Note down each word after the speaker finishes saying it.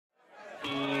She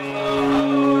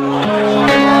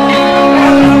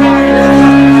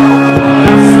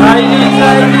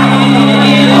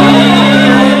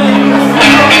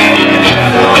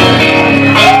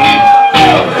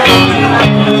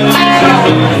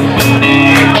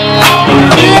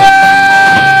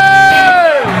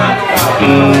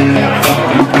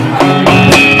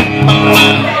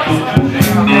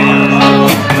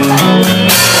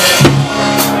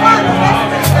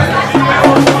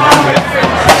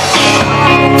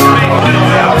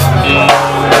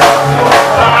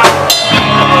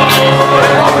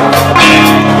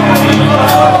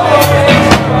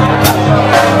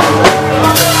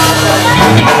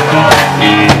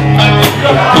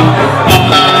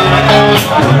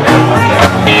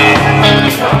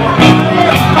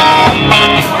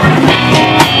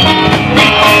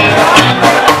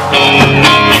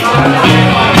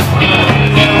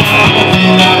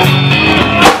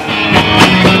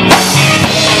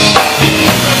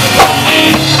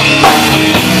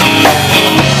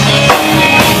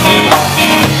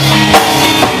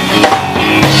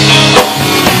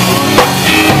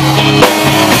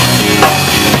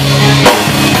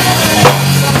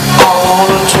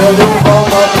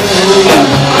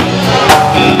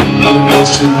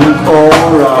look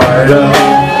alright.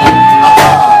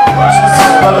 She's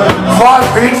got a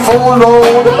 5 feet full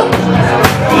load,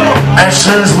 and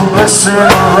she's messing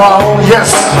around. Yes,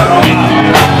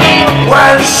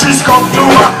 when she's come to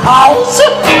her house,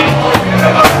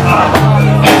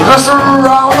 just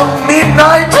around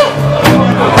midnight,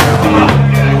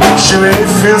 she made me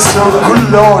feel so good,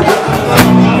 Lord.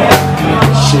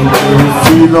 She made me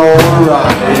feel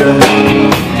alright.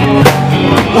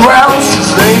 Well,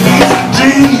 she's Lady D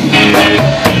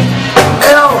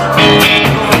L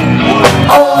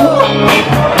O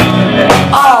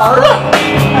R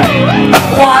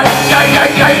Y.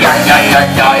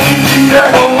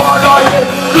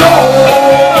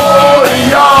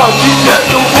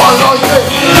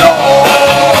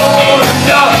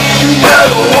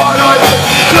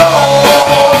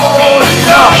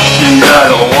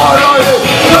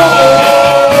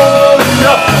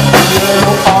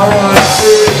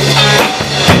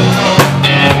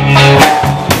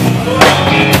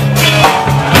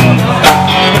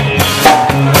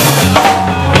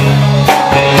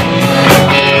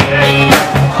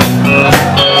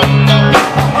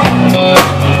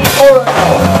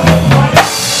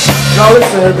 Now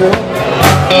listen,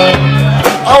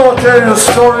 I will tell you a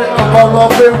story about my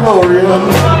baby Gloria.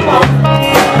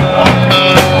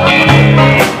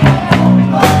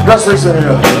 Just listen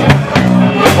here.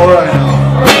 Alright now.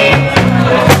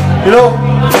 You know,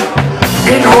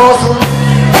 it was a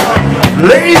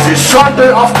lazy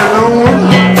Sunday afternoon,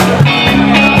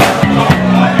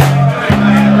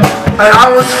 and I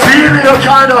was feeling a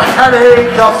kind of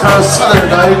headache after a Saturday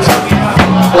night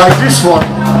like this one.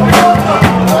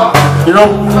 You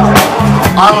know,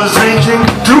 I was drinking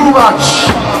too much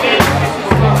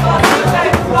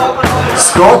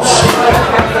scotch,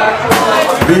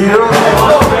 beer,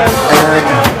 and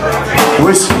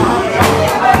whiskey,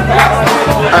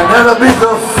 and then a bit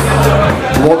of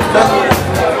vodka,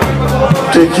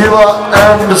 tequila,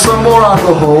 and some more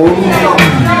alcohol.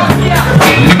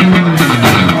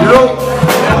 You know,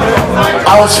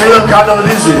 I was feeling kind of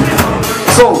dizzy.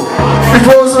 So, it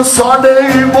was a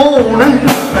Sunday morning.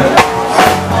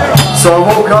 So I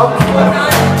woke up,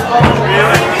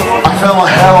 I felt my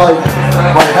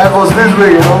head was this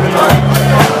big, you know,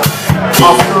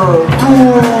 after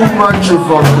too much of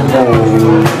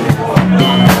alcohol.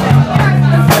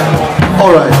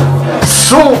 Alright,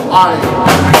 so I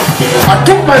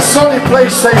took my Sony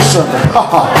PlayStation,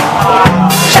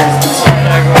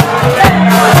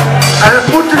 and I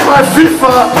put in my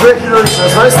FIFA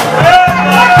regulations, right?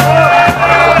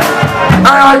 And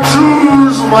I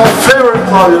choose my favorite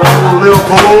club, you know,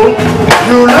 Liverpool.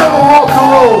 You never walk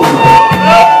alone.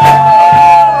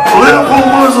 Liverpool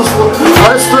versus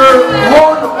Leicester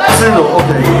 1-0.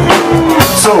 Okay.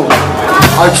 So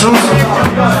I choose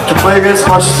to play against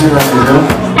Manchester United, you know,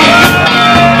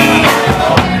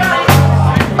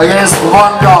 against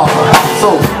Van Gaal.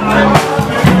 So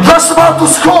just about to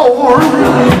score,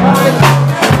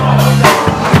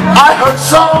 I heard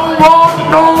someone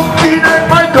knocking at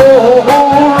my door.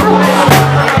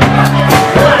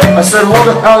 I said, what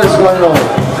the hell is going on?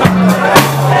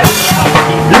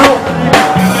 You know,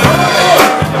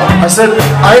 I said,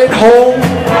 I ain't home.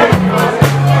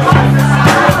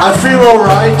 I feel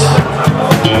alright.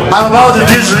 I'm about to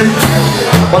dizzy,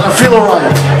 but I feel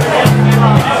alright.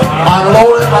 I'm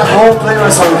alone at my home playing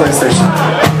my Sony PlayStation.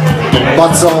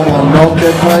 But someone knocked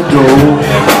at my door.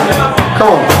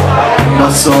 Come on.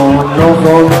 But someone knocked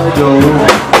on my door.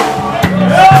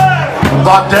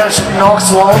 but then she knocks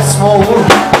once more,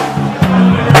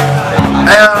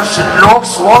 and she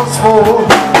knocks once more.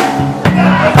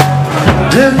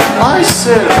 Then I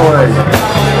said, alright,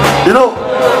 you know,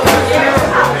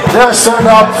 then I stand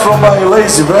up from my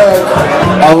lazy bed,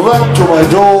 I went to my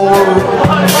door,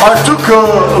 I took a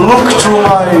look through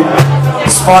my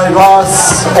spy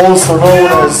glass, also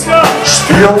known as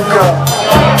Subotica.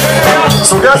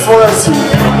 So guess what I see?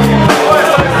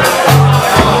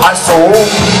 I saw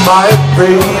my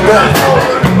baby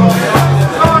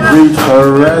with her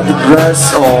red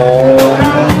dress on,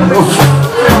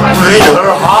 with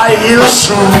her high heel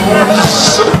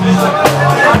shoes.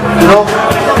 You know,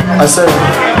 I said,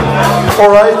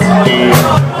 alright,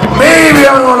 maybe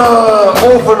I'm gonna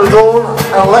open the door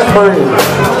and let her in.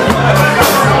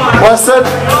 Well, I said,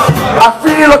 I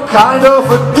feel kind of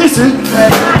dizzy.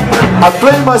 I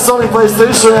played my Sony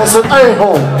PlayStation and I said, I ain't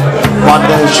home. But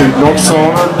then she knocks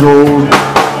on the door.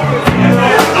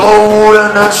 Oh,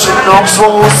 and then she knocks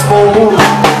once more.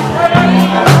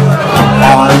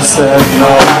 I said, no.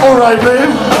 Alright,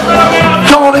 babe,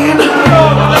 come on in.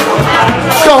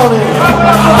 Come on in.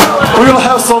 We're gonna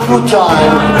have some good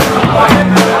time.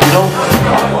 You know?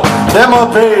 Then my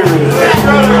baby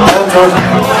entered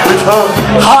with her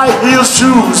high heel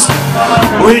shoes,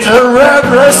 with her red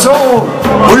dress on,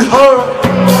 with her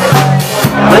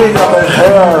makeup and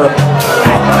hair.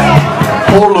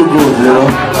 All look good, you know.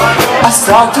 I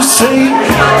start to say,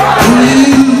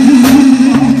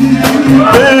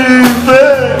 baby.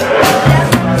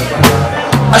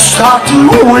 I start to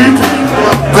weep,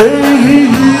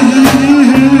 baby.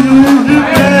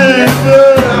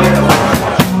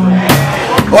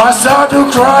 I start to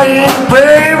crying,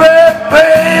 baby,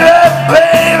 baby,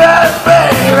 baby,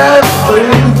 baby,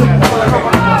 baby.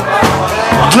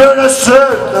 Then I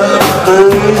said,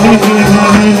 baby.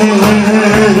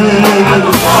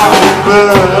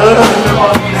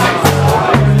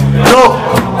 No.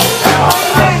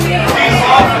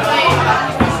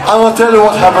 I'm gonna tell you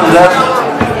what happened there.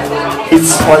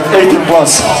 It's like 18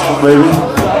 plus, baby.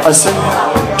 I said,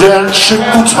 then she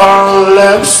put her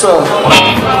legs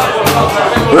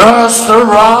just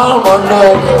around my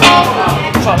neck,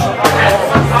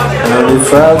 and it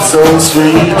felt so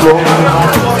sweet.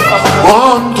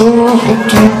 Under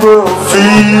her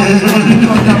feet.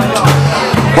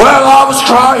 Well, I was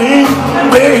crying,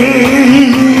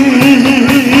 baby.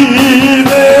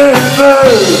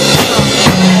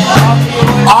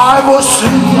 I was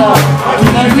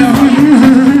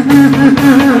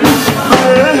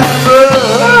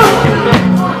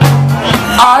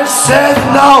I said,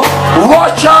 now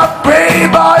watch out,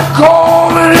 babe, I'm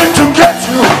coming in to get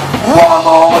you one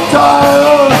more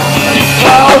time.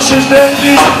 Now she's named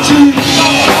G.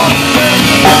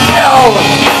 L.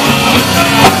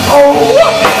 Oh,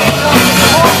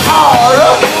 R.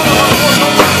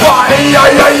 Why,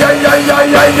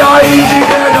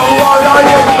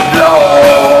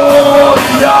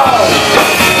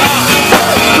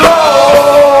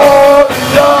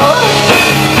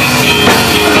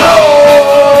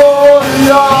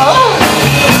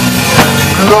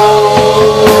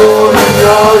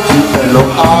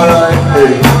 alright,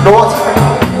 hey, you know what?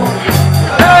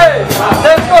 Hey,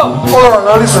 let's go! Hold on,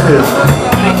 now listen here.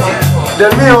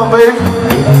 Then me and my babe,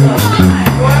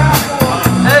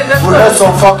 Hey, let's we go! had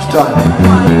some funky time.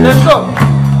 Let's go!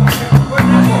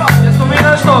 Let's go,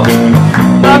 let's go!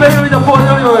 Now maybe we can pull it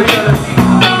over here.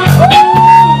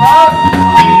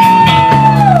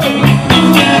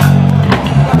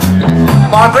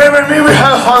 My babe and me, we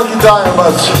had a funky time,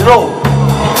 but you know,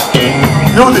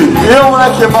 ljudi, imamo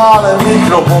neke male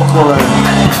mikro poklone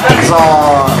za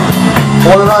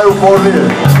one najupornije,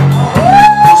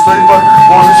 pošto ipak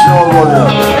božićna godina.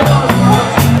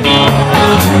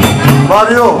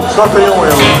 Mario, šta te imamo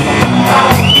jel?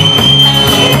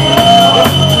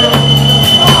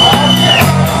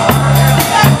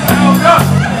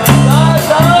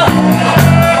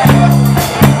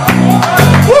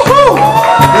 Woohoo!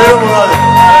 Idemo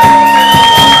dalje.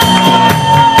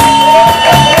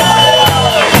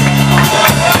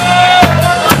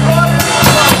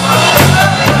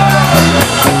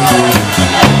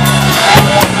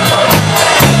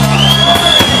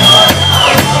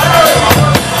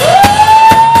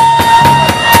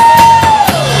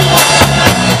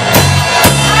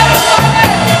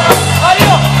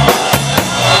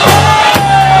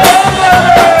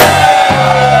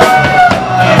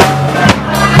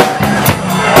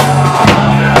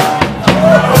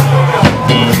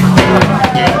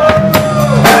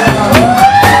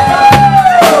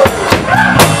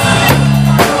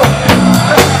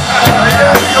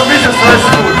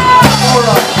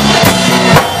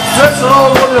 Srećna nova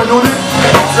godina ljudi,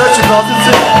 srećni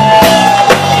praznici.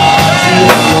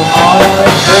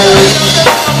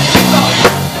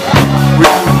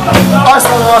 Aj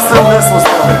sad nastavim desno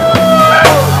strane.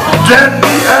 Get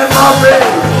me and my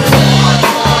baby.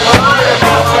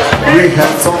 We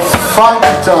had some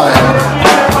funky time.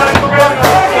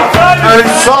 And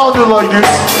it sounded like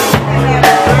this.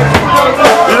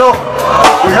 You know,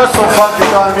 we had some funky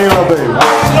time, me and my baby.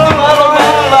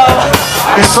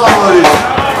 It sounded like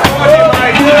this.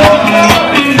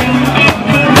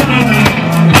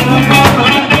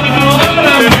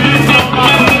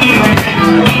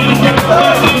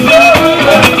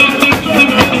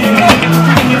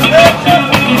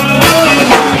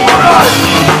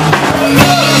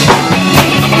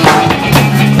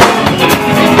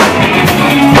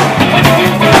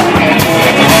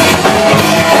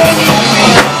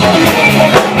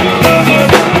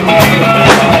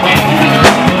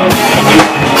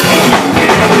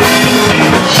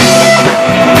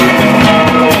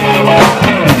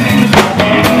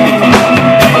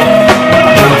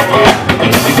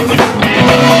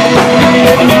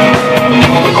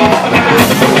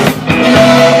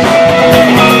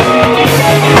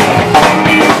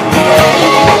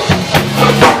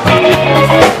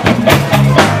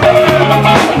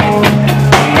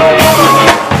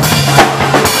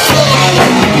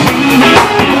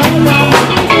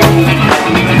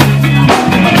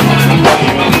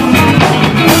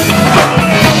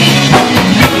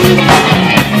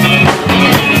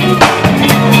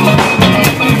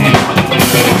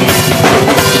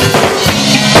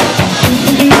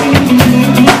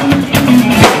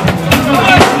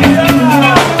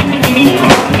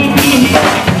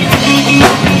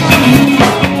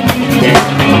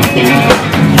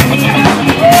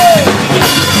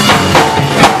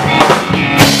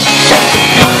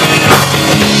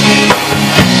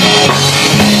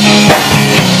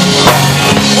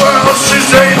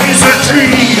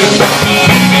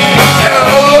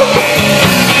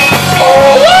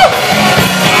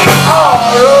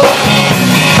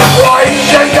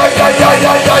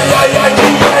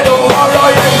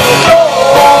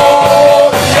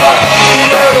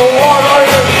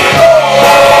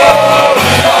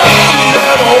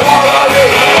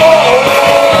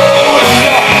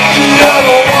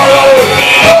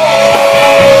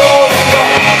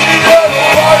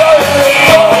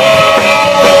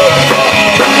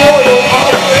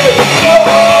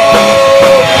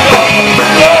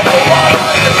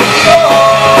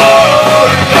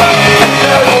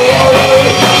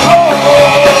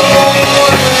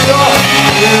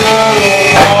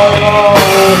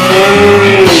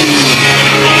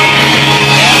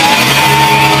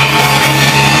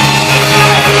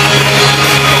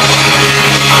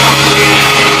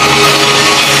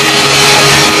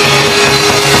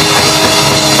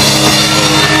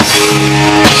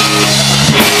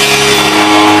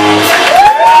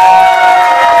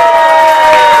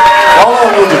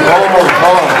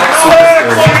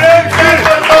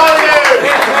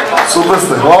 Super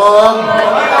ste, hvala vam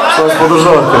što nas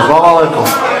podržavate, hvala lepo.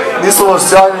 Nismo baš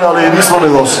sjajni, ali nismo ni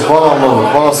loši, hvala vam mnogo,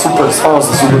 hvala super, stvarno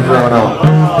ste super prema nama.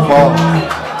 Hvala.